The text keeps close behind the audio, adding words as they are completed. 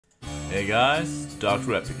Hey guys,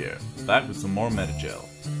 Dr. Epic here, back with some more Metagel.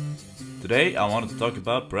 Today I wanted to talk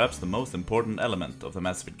about perhaps the most important element of the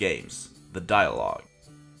Mass Effect games, the dialogue.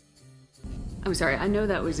 I'm sorry, I know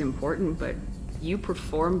that was important, but you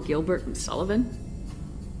perform Gilbert and Sullivan?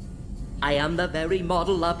 I am the very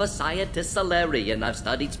model of a scientist Solarian. I've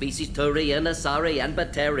studied species Turian, Asari, and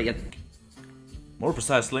Batarian. More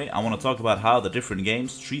precisely, I want to talk about how the different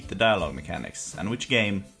games treat the dialogue mechanics, and which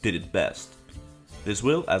game did it best. This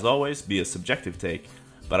will, as always, be a subjective take,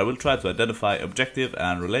 but I will try to identify objective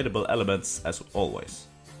and relatable elements as always.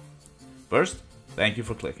 First, thank you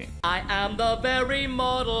for clicking. I am the very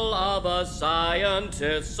model of a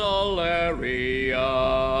scientist Solarian.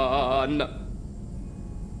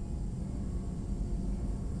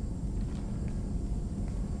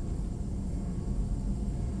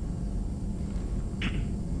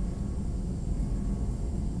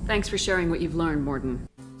 Thanks for sharing what you've learned, Morden.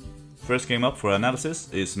 First game up for analysis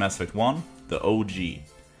is Mass Effect 1, the OG.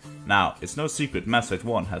 Now, it's no secret Mass Effect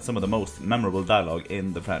 1 had some of the most memorable dialogue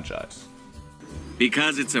in the franchise.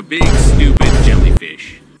 Because it's a big, stupid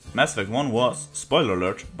jellyfish. Mass Effect 1 was, spoiler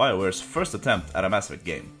alert, BioWare's first attempt at a Mass Effect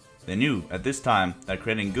game. They knew at this time that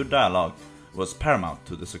creating good dialogue was paramount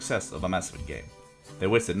to the success of a Mass Effect game. They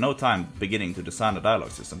wasted no time beginning to design a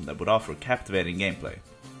dialogue system that would offer captivating gameplay.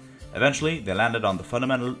 Eventually, they landed on the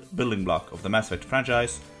fundamental building block of the Mass Effect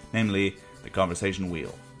franchise, namely the conversation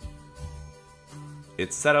wheel.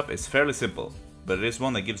 Its setup is fairly simple, but it is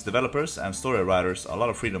one that gives developers and story writers a lot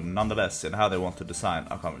of freedom nonetheless in how they want to design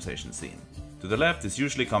a conversation scene. To the left is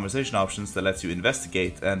usually conversation options that lets you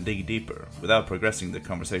investigate and dig deeper without progressing the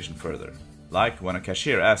conversation further. Like when a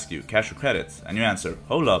cashier asks you cash or credit and you answer,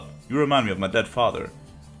 "Hold up, you remind me of my dead father."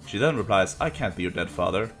 She then replies, "I can't be your dead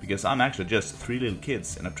father, because I'm actually just 3 little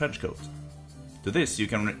kids in a trench coat." To this you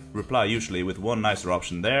can reply usually with one nicer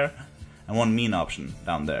option there and one mean option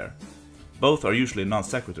down there. Both are usually non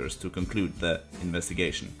sequiturs to conclude the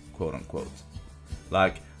investigation, quote unquote.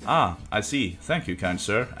 Like, "Ah, I see, thank you kind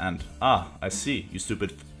sir," and "Ah, I see, you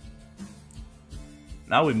stupid."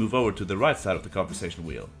 Now we move over to the right side of the conversation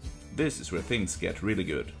wheel. This is where things get really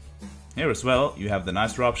good. Here as well you have the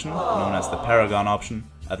nicer option, known as the Paragon option.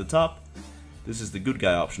 At the top, this is the good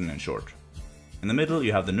guy option in short. In the middle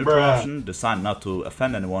you have the neutral option, designed not to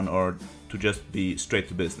offend anyone or to just be straight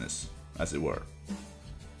to business, as it were.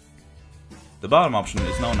 The bottom option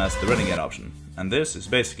is known as the Renegade option, and this is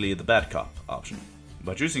basically the bad cop option.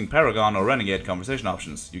 By choosing Paragon or Renegade conversation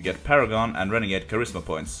options, you get Paragon and Renegade charisma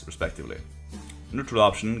points, respectively. The neutral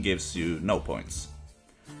option gives you no points.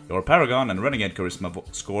 Your Paragon and Renegade charisma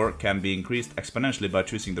score can be increased exponentially by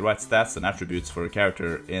choosing the right stats and attributes for a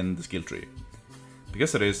character in the skill tree.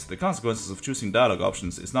 Because of this, the consequences of choosing dialogue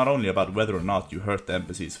options is not only about whether or not you hurt the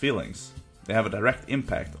NPC's feelings, they have a direct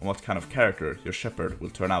impact on what kind of character your Shepard will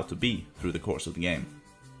turn out to be through the course of the game.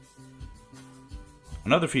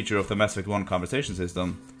 Another feature of the Mass Effect 1 conversation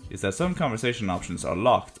system is that some conversation options are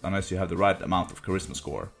locked unless you have the right amount of charisma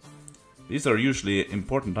score. These are usually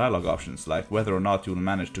important dialogue options, like whether or not you will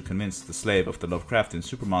manage to convince the slave of the Lovecraftian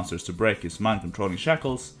supermonsters to break his mind-controlling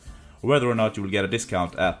shackles, or whether or not you will get a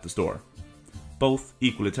discount at the store. Both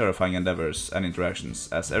equally terrifying endeavors and interactions,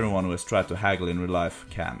 as everyone who has tried to haggle in real life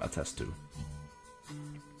can attest to.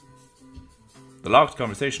 The locked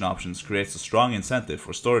conversation options creates a strong incentive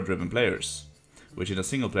for story-driven players, which in a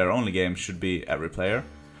single-player only game should be every player,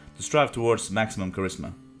 to strive towards maximum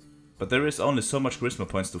charisma. But there is only so much charisma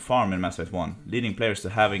points to farm in Mass Effect 1, leading players to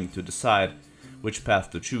having to decide which path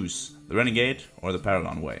to choose, the Renegade or the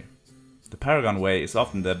Paragon way. The Paragon way is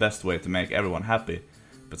often the best way to make everyone happy,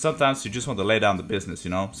 but sometimes you just want to lay down the business, you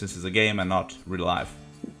know, since it's a game and not real life.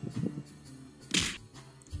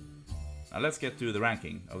 Now let's get to the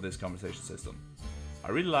ranking of this conversation system. I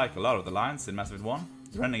really like a lot of the lines in Mass Effect 1,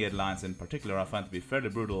 the Renegade lines in particular I find to be fairly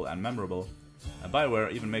brutal and memorable, and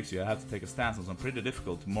BioWare even makes you have to take a stance on some pretty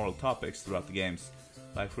difficult moral topics throughout the games,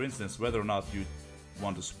 like for instance whether or not you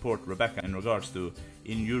want to support Rebecca in regards to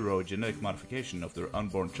in utero genetic modification of their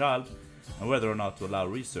unborn child, and whether or not to allow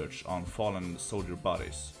research on fallen soldier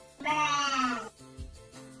bodies.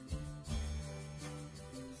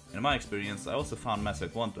 In my experience, I also found Mass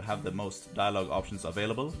Effect 1 to have the most dialogue options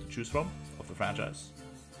available to choose from of the franchise.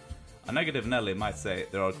 A negative Nelly might say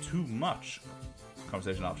there are too much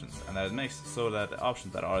conversation options, and that it makes so that the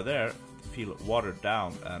options that are there feel watered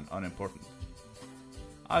down and unimportant.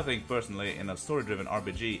 I think personally, in a story-driven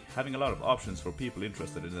RPG, having a lot of options for people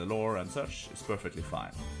interested in the lore and such is perfectly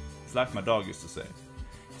fine. It's like my dog used to say,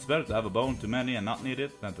 it's better to have a bone too many and not need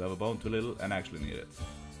it than to have a bone too little and actually need it.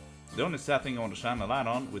 The only sad thing I want to shine a light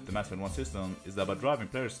on with the Mass Effect 1 system is that by driving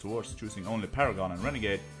players towards choosing only Paragon and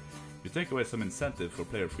Renegade, you take away some incentive for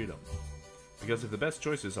player freedom. Because if the best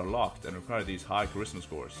choices are locked and require these high charisma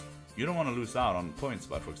scores, you don't want to lose out on points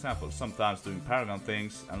by, for example, sometimes doing Paragon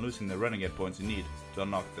things and losing the Renegade points you need to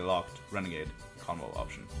unlock the locked Renegade combo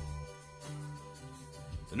option.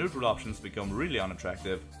 The neutral options become really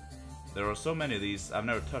unattractive. There are so many of these I've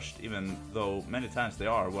never touched, even though many times they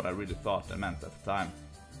are what I really thought and meant at the time.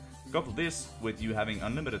 Couple this with you having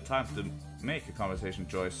unlimited time to make a conversation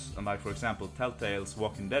choice, unlike for example Telltale's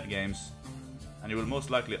Walking Dead games, and you will most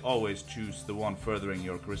likely always choose the one furthering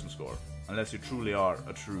your charisma score, unless you truly are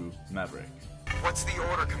a true maverick. What's the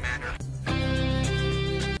order, Commander?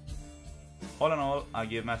 All in all, I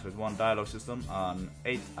give Mass Effect 1 dialogue system an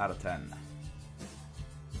 8 out of 10.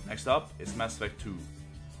 Next up is Mass Effect 2.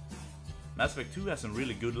 Mass Effect 2 has some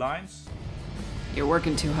really good lines. You're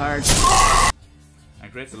working too hard.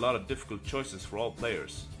 And creates a lot of difficult choices for all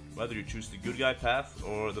players, whether you choose the good guy path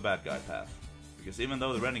or the bad guy path. Because even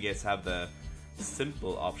though the Renegades have the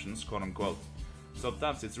simple options, quote unquote,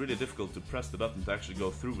 sometimes it's really difficult to press the button to actually go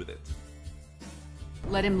through with it.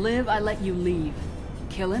 Let him live, I let you leave.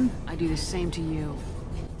 Kill him, I do the same to you.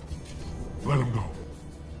 Let him go.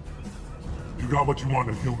 You got what you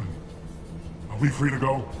wanted, human. Are we free to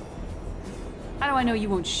go? How do I know you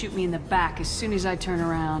won't shoot me in the back as soon as I turn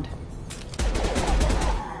around?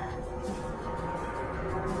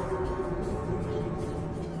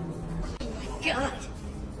 God!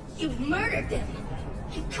 You murdered them!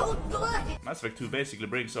 In cold blood! Mass Effect 2 basically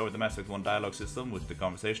brings over the Mass Effect 1 dialogue system with the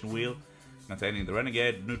conversation wheel, containing the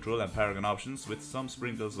Renegade, Neutral and Paragon options, with some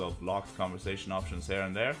sprinkles of locked conversation options here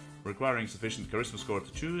and there, requiring sufficient charisma score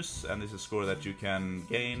to choose, and this is a score that you can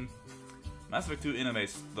gain. Mass Effect 2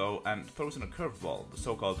 innovates though and throws in a curveball, the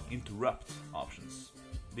so-called interrupt options.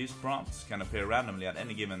 These prompts can appear randomly at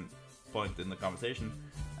any given point in the conversation,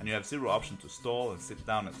 and you have zero option to stall and sit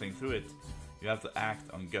down and think through it. You have to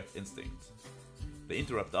act on gut instinct. The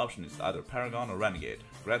interrupt option is either Paragon or Renegade,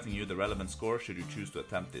 granting you the relevant score should you choose to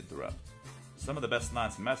attempt the interrupt. Some of the best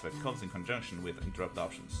lines in Mass Effect comes in conjunction with interrupt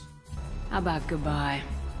options. How about goodbye?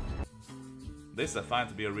 This I find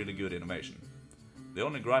to be a really good innovation. The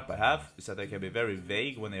only gripe I have is that they can be very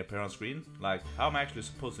vague when they appear on screen, like how am I actually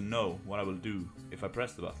supposed to know what I will do if I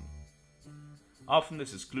press the button? Often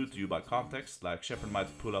this is clued to you by context, like Shepard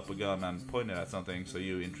might pull up a gun and point it at something so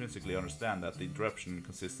you intrinsically understand that the interruption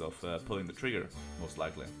consists of pulling the trigger, most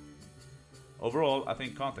likely. Overall, I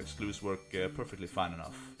think context clues work perfectly fine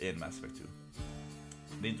enough in Mass Effect 2.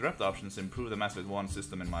 The interrupt options improve the Mass Effect 1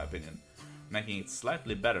 system in my opinion, making it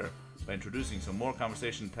slightly better by introducing some more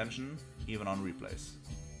conversation tension even on replays.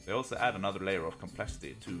 They also add another layer of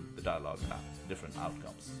complexity to the dialogue and different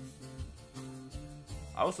outcomes.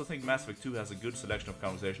 I also think Mass Effect 2 has a good selection of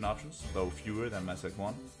conversation options, though fewer than Mass Effect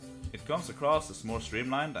 1. It comes across as more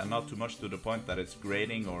streamlined and not too much to the point that it's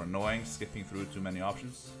grating or annoying skipping through too many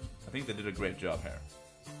options. I think they did a great job here.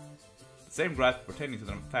 The same gripe pertaining to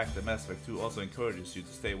the fact that Mass Effect 2 also encourages you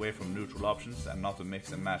to stay away from neutral options and not to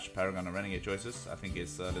mix and match Paragon and Renegade choices, I think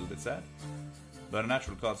is a little bit sad, but a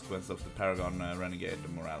natural consequence of the Paragon Renegade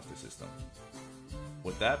morality system.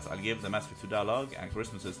 With that, I'll give the Mass Effect 2 dialogue and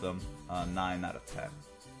charisma system a 9 out of 10.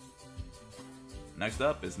 Next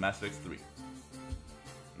up is Mass Effect 3.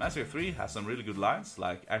 Mass Effect 3 has some really good lines,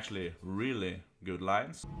 like actually really good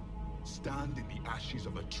lines. Stand in the ashes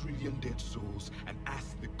of 1 trillion dead souls and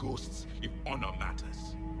ask the ghosts if honor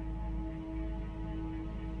matters.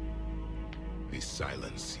 This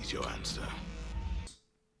silence is your answer.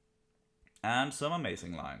 And some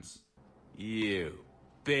amazing lines. You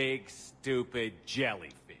big stupid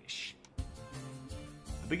jellyfish.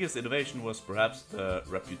 The biggest innovation was perhaps the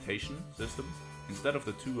reputation system. Instead of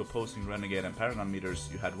the two opposing Renegade and Paragon meters,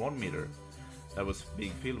 you had one meter that was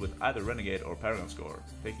being filled with either Renegade or Paragon score,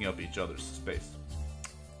 taking up each other's space.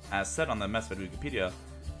 As said on the Mass Effect Wikipedia,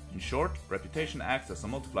 in short, reputation acts as a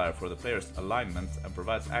multiplier for the player's alignment and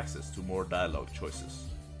provides access to more dialogue choices.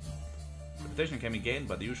 Reputation can be gained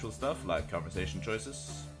by the usual stuff like conversation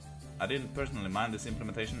choices. I didn't personally mind this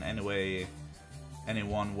implementation any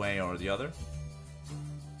one way or the other.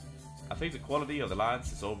 I think the quality of the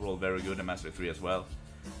lines is overall very good in Mass Effect 3 as well.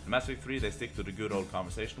 In Mass Effect 3 they stick to the good old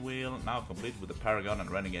conversation wheel, now complete with the Paragon and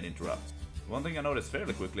Renegade interrupts. One thing I noticed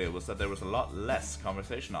fairly quickly was that there was a lot less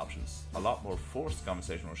conversation options, a lot more forced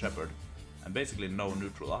conversation from Shepard, and basically no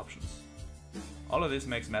neutral options. All of this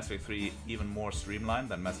makes Mass Effect 3 even more streamlined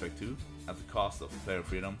than Mass Effect 2, at the cost of player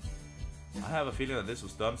freedom. I have a feeling that this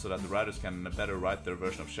was done so that the writers can better write their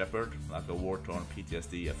version of Shepard, like a war-torn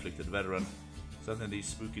PTSD afflicted veteran, something these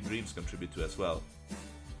spooky dreams contribute to as well.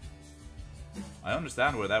 I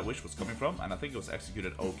understand where that wish was coming from, and I think it was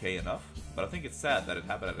executed okay enough, but I think it's sad that it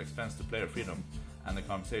happened at expense to player freedom, and the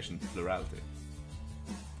conversation plurality.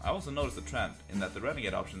 I also noticed a trend in that the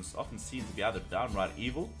renegade options often seem to be either downright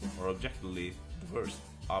evil or objectively the worst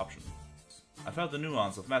option. I felt the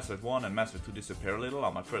nuance of Mass Effect 1 and Mass Effect 2 disappear a little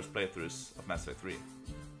on my first playthroughs of Mass Effect 3.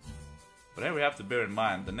 But here we have to bear in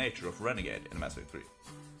mind the nature of Renegade in Mass Effect 3.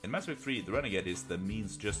 In Mass Effect 3, the Renegade is the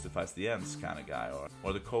means justifies the ends kind of guy,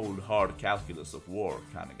 or the cold hard calculus of war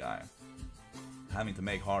kind of guy, having to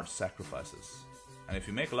make hard sacrifices. And if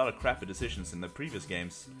you make a lot of crappy decisions in the previous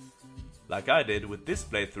games, like I did with this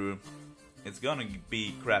playthrough, it's gonna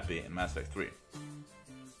be crappy in Mass Effect 3.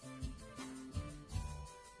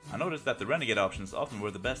 I noticed that the Renegade options often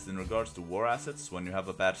were the best in regards to war assets when you have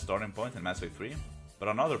a bad starting point in Mass Effect 3, but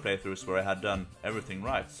on other playthroughs where I had done everything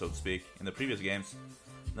right, so to speak, in the previous games,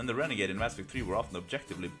 then the Renegade in Mass Effect 3 were often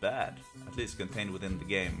objectively bad, at least contained within the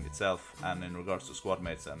game itself and in regards to squad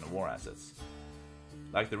mates and war assets.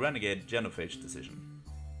 Like the Renegade genophage decision.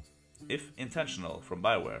 If intentional from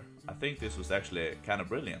BioWare, I think this was actually kinda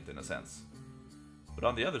brilliant in a sense. But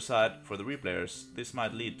on the other side, for the replayers, this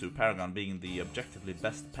might lead to Paragon being the objectively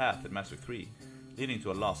best path in Mass Effect 3, leading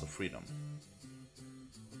to a loss of freedom.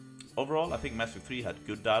 Overall, I think Mass Effect 3 had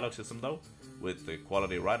good dialogue system though, with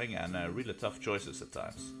quality writing and really tough choices at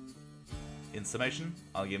times. In summation,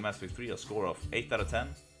 I'll give Mass Effect 3 a score of 8 out of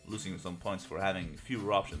 10, losing some points for having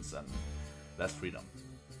fewer options and less freedom.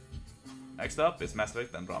 Next up is Mass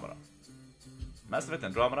Effect Andromeda. Mass Effect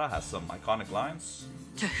Andromeda has some iconic lines.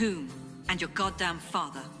 To whom? And your goddamn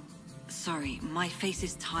father. Sorry, my face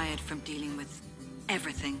is tired from dealing with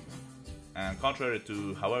everything. And contrary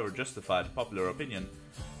to however justified popular opinion,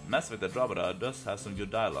 Mass Effect Andromeda does have some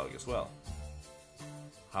good dialogue as well.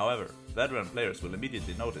 However, veteran players will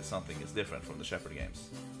immediately notice something is different from the Shepard games.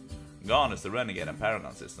 Gone is the Renegade and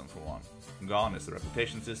Paragon system for one. Gone is the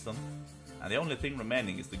reputation system, and the only thing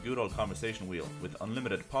remaining is the good old conversation wheel with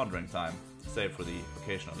unlimited pondering time, save for the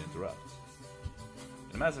occasional interrupt.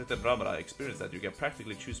 In Mass Effect Andromeda, I experienced that you can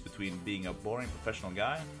practically choose between being a boring professional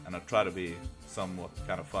guy and a try to be somewhat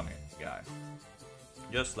kind of funny guy.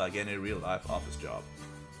 Just like any real life office job.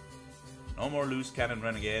 No more loose cannon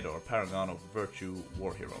renegade or paragon of virtue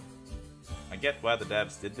war hero. I get why the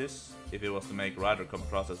devs did this, if it was to make Ryder come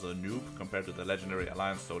across as a noob compared to the legendary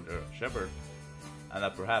Alliance soldier Shepard, and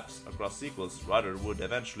that perhaps across sequels Ryder would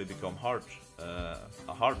eventually become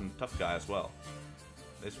a hardened tough guy as well.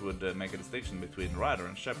 This would make a distinction between Ryder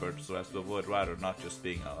and Shepard so as to avoid Ryder not just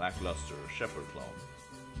being a lackluster Shepard clone.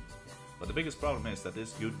 But the biggest problem is that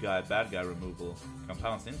this good guy bad guy removal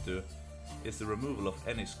compounds into is the removal of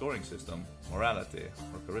any scoring system, morality,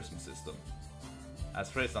 or charisma system. As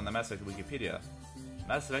phrased on the Mass Effect Wikipedia,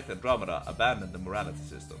 Mass Effect Andromeda abandoned the morality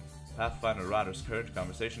system. Pathfinder Ryder's current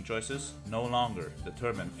conversation choices no longer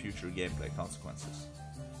determine future gameplay consequences.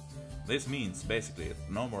 This means, basically,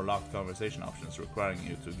 no more locked conversation options requiring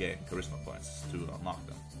you to gain charisma points to unlock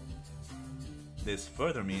them. This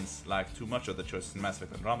further means, like too much of the choices in Mass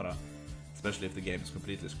Effect Andromeda, especially if the game is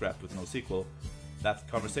completely scrapped with no sequel, that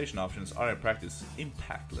conversation options are in practice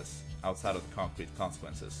impactless outside of the concrete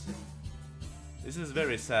consequences. This is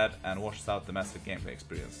very sad and washes out the Mass Effect gameplay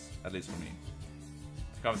experience, at least for me.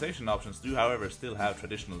 The conversation options do however still have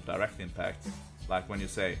traditional direct impact, like when you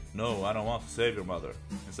say, "No, I don't want to save your mother,"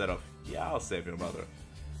 instead of, "Yeah, I'll save your mother."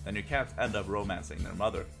 Then you can't end up romancing their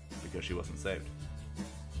mother, because she wasn't saved.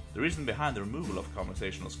 The reason behind the removal of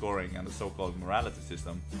conversational scoring and the so-called morality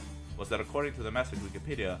system was that according to the Mass Effect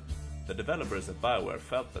Wikipedia, the developers at BioWare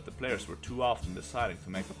felt that the players were too often deciding to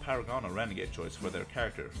make a Paragon or Renegade choice for their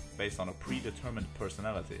character based on a predetermined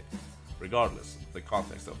personality, regardless of the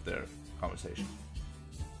context of their conversation.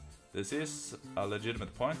 This is a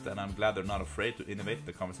legitimate point, and I'm glad they're not afraid to innovate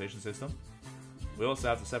the conversation system. We also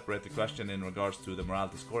have to separate the question in regards to the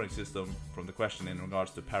morality scoring system from the question in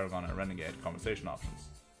regards to Paragon and Renegade conversation options.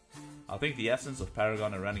 I think the essence of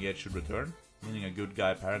Paragon and Renegade should return, meaning a good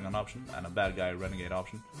guy Paragon option and a bad guy Renegade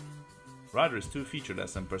option. Ryder is too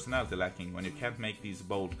featureless and personality lacking when you can't make these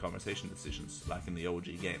bold conversation decisions like in the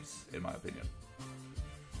OG games, in my opinion.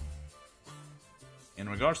 In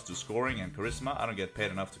regards to scoring and charisma, I don't get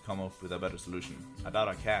paid enough to come up with a better solution. I doubt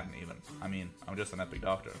I can, even. I mean, I'm just an epic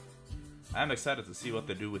doctor. I am excited to see what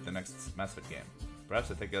they do with the next Mass Effect game. Perhaps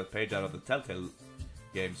they take a page out of the Telltale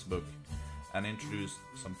Games book and introduce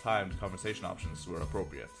some timed conversation options where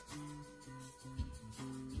appropriate.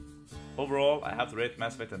 Overall, I have to rate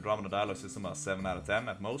Mass Effect Andromeda dialogue system a 7 out of 10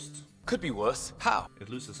 at most. Could be worse. How? It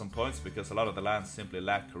loses some points because a lot of the lines simply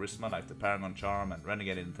lack charisma, like the Paragon charm and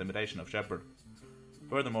Renegade intimidation of Shepard.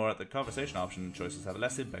 Furthermore, the conversation option choices have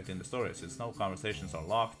less impact in the story since no conversations are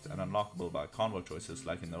locked and unlockable by convo choices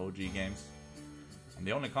like in the OG games. and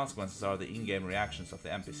the only consequences are the in-game reactions of the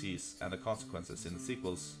NPCs and the consequences in the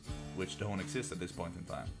sequels, which don't exist at this point in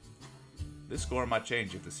time. This score might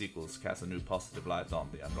change if the sequels cast a new positive light on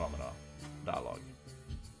the Andromeda dialogue.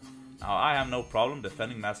 Now, I have no problem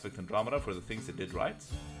defending Mass Effect Andromeda for the things it did right,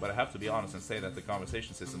 but I have to be honest and say that the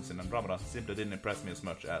conversation systems in Andromeda simply didn't impress me as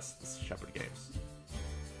much as the Shepard games.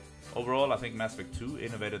 Overall, I think Mass Effect 2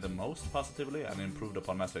 innovated the most positively and improved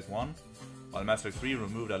upon Mass Effect 1, while Mass Effect 3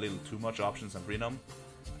 removed a little too much options and freedom,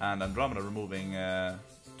 and Andromeda removing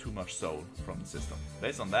too much soul from the system.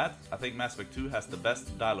 Based on that, I think Mass Effect 2 has the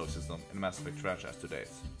best dialogue system in the Mass Effect franchise to date.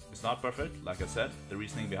 It's not perfect, like I said, the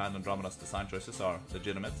reasoning behind Andromeda's design choices are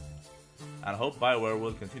legitimate, and I hope BioWare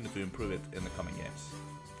will continue to improve it in the coming games.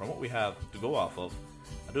 From what we have to go off of,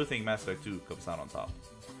 I do think Mass Effect 2 comes out on top.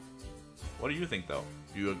 What do you think though?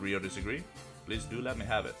 Do you agree or disagree? Please do let me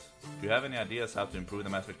have it. Do you have any ideas how to improve the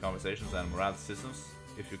Mass Effect conversations and morale systems?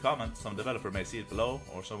 If you comment, some developer may see it below,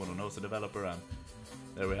 or someone who knows the developer, and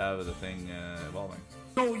there we have the thing evolving.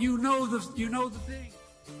 Oh, you know the thing.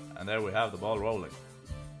 And there we have the ball rolling.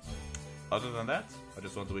 Other than that, I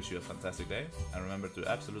just want to wish you a fantastic day, and remember to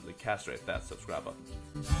absolutely castrate that subscribe button.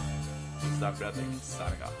 It's Dr. Ethic,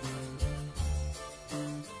 signing off.